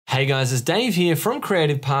Hey guys, it's Dave here from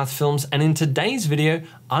Creative Path Films, and in today's video,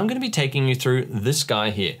 I'm going to be taking you through this guy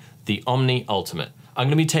here, the Omni Ultimate. I'm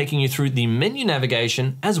going to be taking you through the menu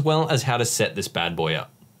navigation as well as how to set this bad boy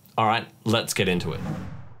up. All right, let's get into it.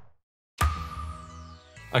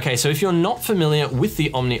 Okay, so if you're not familiar with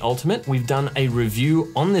the Omni Ultimate, we've done a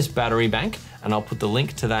review on this battery bank, and I'll put the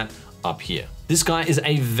link to that up here. This guy is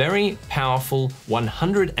a very powerful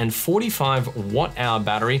 145 watt-hour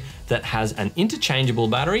battery that has an interchangeable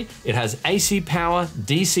battery. It has AC power,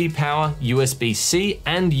 DC power, USB-C,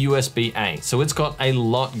 and USB-A. So it's got a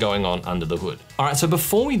lot going on under the hood. All right, so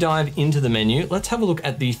before we dive into the menu, let's have a look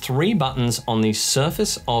at the 3 buttons on the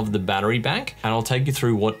surface of the battery bank, and I'll take you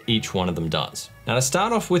through what each one of them does. Now to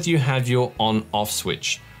start off with, you have your on-off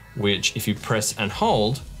switch, which if you press and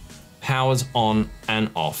hold, powers on and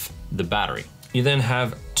off the battery. You then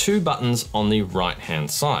have 2 buttons on the right-hand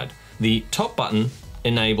side. The top button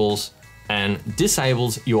enables and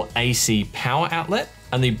disables your AC power outlet,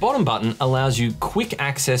 and the bottom button allows you quick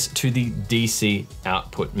access to the DC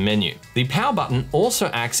output menu. The power button also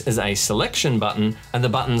acts as a selection button, and the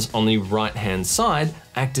buttons on the right-hand side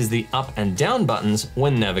act as the up and down buttons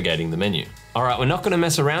when navigating the menu. All right, we're not gonna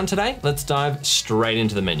mess around today. Let's dive straight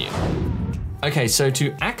into the menu. Okay, so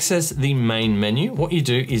to access the main menu, what you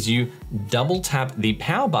do is you double tap the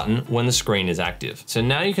power button when the screen is active. So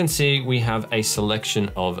now you can see we have a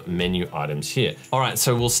selection of menu items here. All right,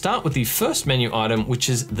 so we'll start with the first menu item, which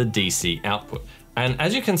is the DC output. And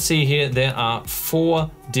as you can see here, there are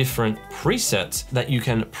 4 different presets that you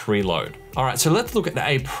can preload. All right, so let's look at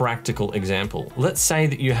a practical example. Let's say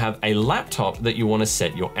that you have a laptop that you want to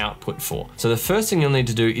set your output for. So the first thing you'll need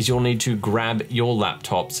to do is you'll need to grab your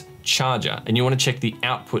laptop's charger, and you want to check the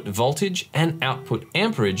output voltage and output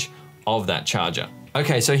amperage of that charger.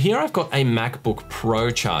 Okay, so here I've got a MacBook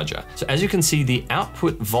Pro charger. So as you can see, the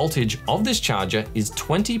output voltage of this charger is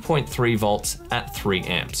 20.3 volts at 3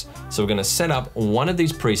 amps. So we're gonna set up one of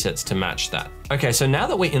these presets to match that. Okay, so now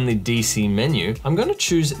that we're in the DC menu, I'm gonna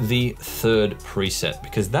choose the 3rd preset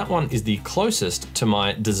because that one is the closest to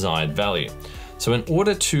my desired value. So in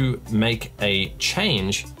order to make a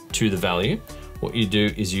change to the value, what you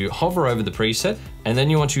do is you hover over the preset, and then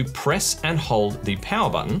you want to press and hold the power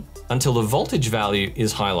button until the voltage value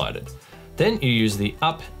is highlighted. Then you use the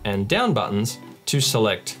up and down buttons to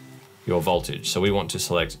select your voltage. So we want to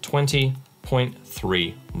select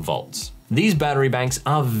 20.3 volts. These battery banks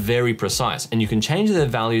are very precise, and you can change their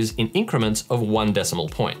values in increments of 1 decimal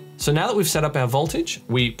point. So now that we've set up our voltage,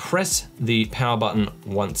 we press the power button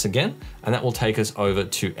once again, and that will take us over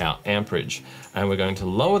to our amperage. And we're going to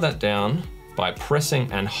lower that down by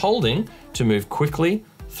pressing and holding to move quickly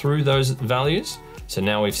through those values. So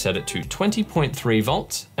now we've set it to 20.3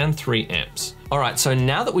 volts and 3 amps. All right, so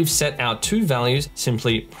now that we've set our 2 values,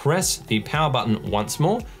 simply press the power button once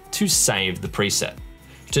more to save the preset.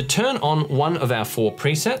 To turn on one of our 4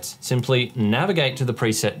 presets, simply navigate to the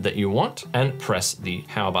preset that you want and press the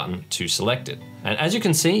power button to select it. And as you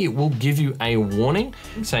can see, it will give you a warning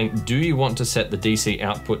saying, do you want to set the DC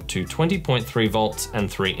output to 20.3 volts and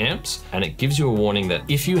 3 amps? And it gives you a warning that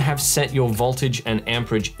if you have set your voltage and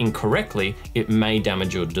amperage incorrectly, it may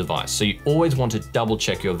damage your device. So you always want to double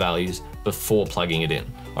check your values before plugging it in.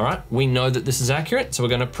 All right, we know that this is accurate, so we're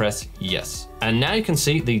gonna press yes. And now you can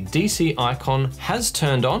see the DC icon has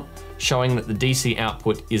turned on, showing that the DC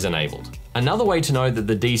output is enabled. Another way to know that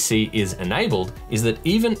the DC is enabled is that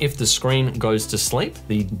even if the screen goes to sleep,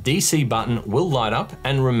 the DC button will light up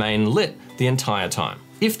and remain lit the entire time.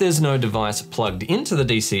 If there's no device plugged into the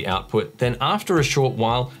DC output, then after a short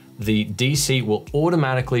while, the DC will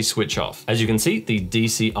automatically switch off. As you can see, the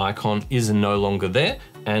DC icon is no longer there,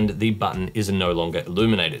 and the button is no longer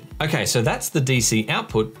illuminated. Okay, so that's the DC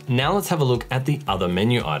output. Now let's have a look at the other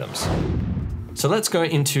menu items. So let's go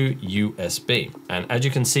into USB. And as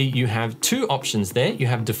you can see, you have 2 options there. You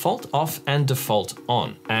have default off and default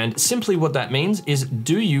on. And simply what that means is,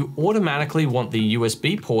 do you automatically want the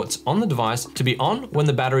USB ports on the device to be on when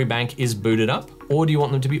the battery bank is booted up, or do you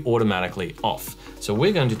want them to be automatically off? So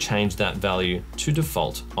we're going to change that value to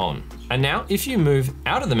default on. And now if you move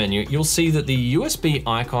out of the menu, you'll see that the USB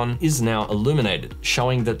icon is now illuminated,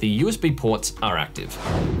 showing that the USB ports are active.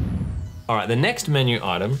 All right, the next menu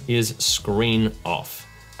item is screen off.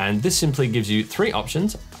 And this simply gives you 3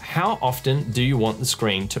 options. How often do you want the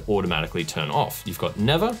screen to automatically turn off? You've got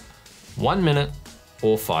never, 1 minute,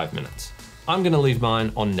 or 5 minutes. I'm gonna leave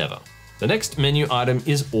mine on never. The next menu item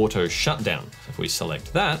is auto shutdown. If we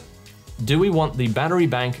select that, do we want the battery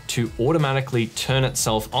bank to automatically turn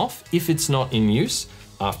itself off if it's not in use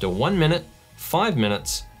after 1 minute, 5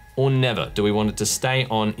 minutes, or never? Do we want it to stay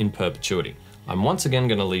on in perpetuity? I'm once again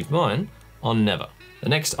gonna leave mine on never. The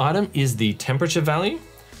next item is the temperature value,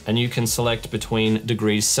 and you can select between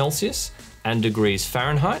degrees Celsius and degrees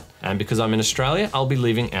Fahrenheit. And because I'm in Australia, I'll be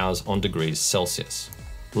leaving ours on degrees Celsius.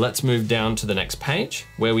 Let's move down to the next page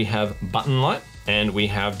where we have button light, and we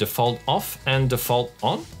have default off and default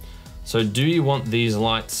on. So do you want these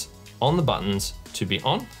lights on the buttons to be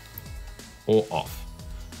on or off?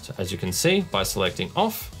 So as you can see, by selecting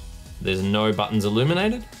off, there's no buttons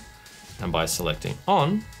illuminated. And by selecting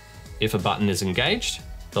on, if a button is engaged,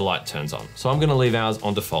 the light turns on. So I'm gonna leave ours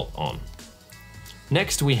on default on.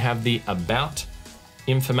 Next, we have the about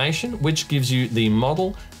information, which gives you the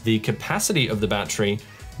model, the capacity of the battery,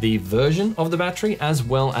 the version of the battery, as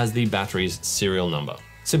well as the battery's serial number.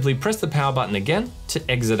 Simply press the power button again to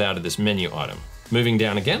exit out of this menu item. Moving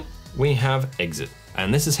down again, we have exit,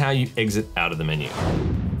 and this is how you exit out of the menu.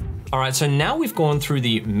 All right, so now we've gone through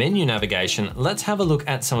the menu navigation, let's have a look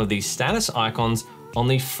at some of the status icons on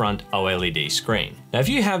the front OLED screen. Now, if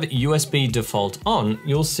you have USB default on,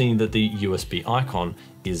 you'll see that the USB icon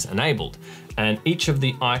is enabled, and each of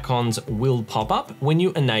the icons will pop up when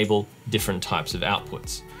you enable different types of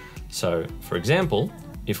outputs. So for example,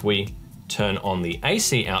 if we turn on the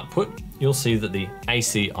AC output, you'll see that the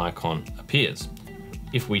AC icon appears.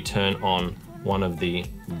 If we turn on one of the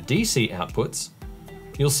DC outputs,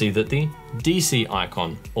 you'll see that the DC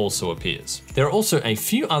icon also appears. There are also a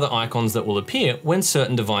few other icons that will appear when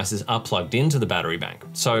certain devices are plugged into the battery bank.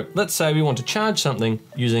 So let's say we want to charge something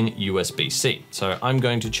using USB-C. So I'm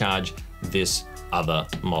going to charge this other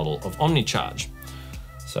model of Omnicharge.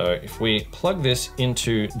 So if we plug this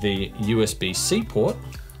into the USB-C port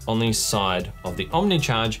on the side of the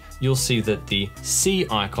Omnicharge, you'll see that the C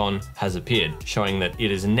icon has appeared, showing that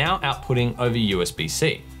it is now outputting over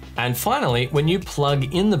USB-C. And finally, when you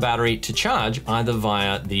plug in the battery to charge, either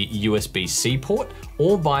via the USB-C port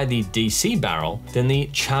or by the DC barrel, then the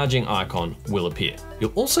charging icon will appear.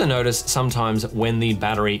 You'll also notice sometimes when the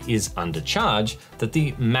battery is under charge that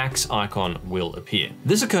the max icon will appear.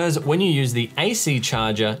 This occurs when you use the AC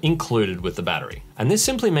charger included with the battery. And this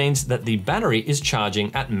simply means that the battery is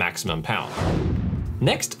charging at maximum power.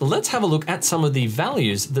 Next, let's have a look at some of the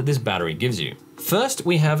values that this battery gives you. First,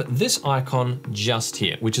 we have this icon just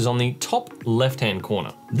here, which is on the top left-hand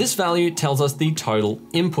corner. This value tells us the total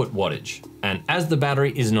input wattage. And as the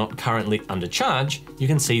battery is not currently under charge, you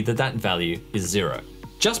can see that that value is 0.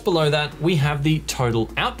 Just below that, we have the total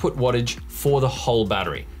output wattage for the whole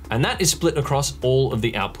battery, and that is split across all of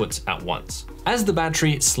the outputs at once. As the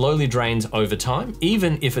battery slowly drains over time,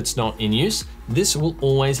 even if it's not in use, this will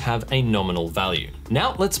always have a nominal value.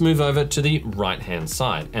 Now let's move over to the right-hand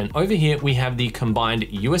side. And over here, we have the combined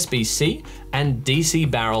USB-C and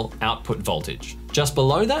DC barrel output voltage. Just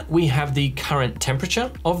below that, we have the current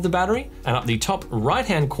temperature of the battery. And up the top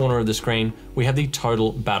right-hand corner of the screen, we have the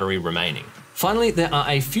total battery remaining. Finally, there are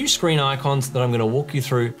a few screen icons that I'm gonna walk you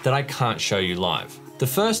through that I can't show you live. The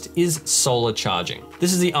first is solar charging.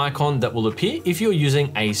 This is the icon that will appear if you're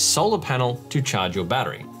using a solar panel to charge your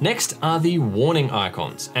battery. Next are the warning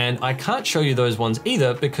icons, and I can't show you those ones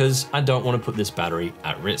either because I don't want to put this battery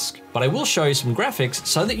at risk. But I will show you some graphics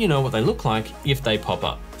so that you know what they look like if they pop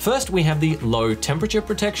up. First, we have the low temperature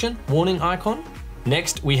protection warning icon.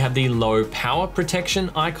 Next, we have the low power protection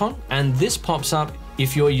icon, and this pops up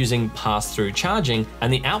if you're using pass-through charging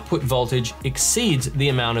and the output voltage exceeds the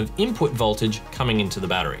amount of input voltage coming into the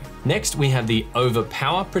battery. Next, we have the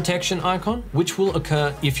overpower protection icon, which will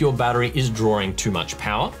occur if your battery is drawing too much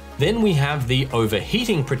power. Then we have the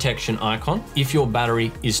overheating protection icon if your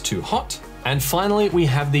battery is too hot. And finally, we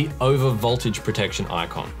have the over voltage protection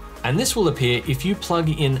icon. And this will appear if you plug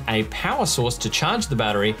in a power source to charge the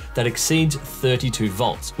battery that exceeds 32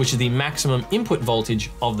 volts, which is the maximum input voltage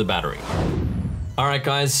of the battery. All right,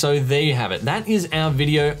 guys, so there you have it. That is our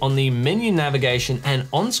video on the menu navigation and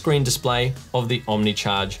on-screen display of the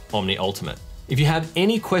Omnicharge Omni Ultimate. If you have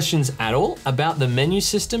any questions at all about the menu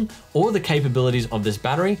system or the capabilities of this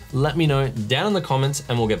battery, let me know down in the comments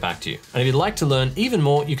and we'll get back to you. And if you'd like to learn even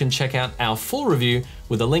more, you can check out our full review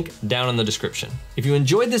with a link down in the description. If you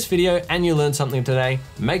enjoyed this video and you learned something today,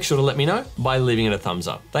 make sure to let me know by leaving it a thumbs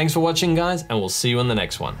up. Thanks for watching, guys, and we'll see you in the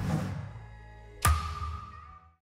next one.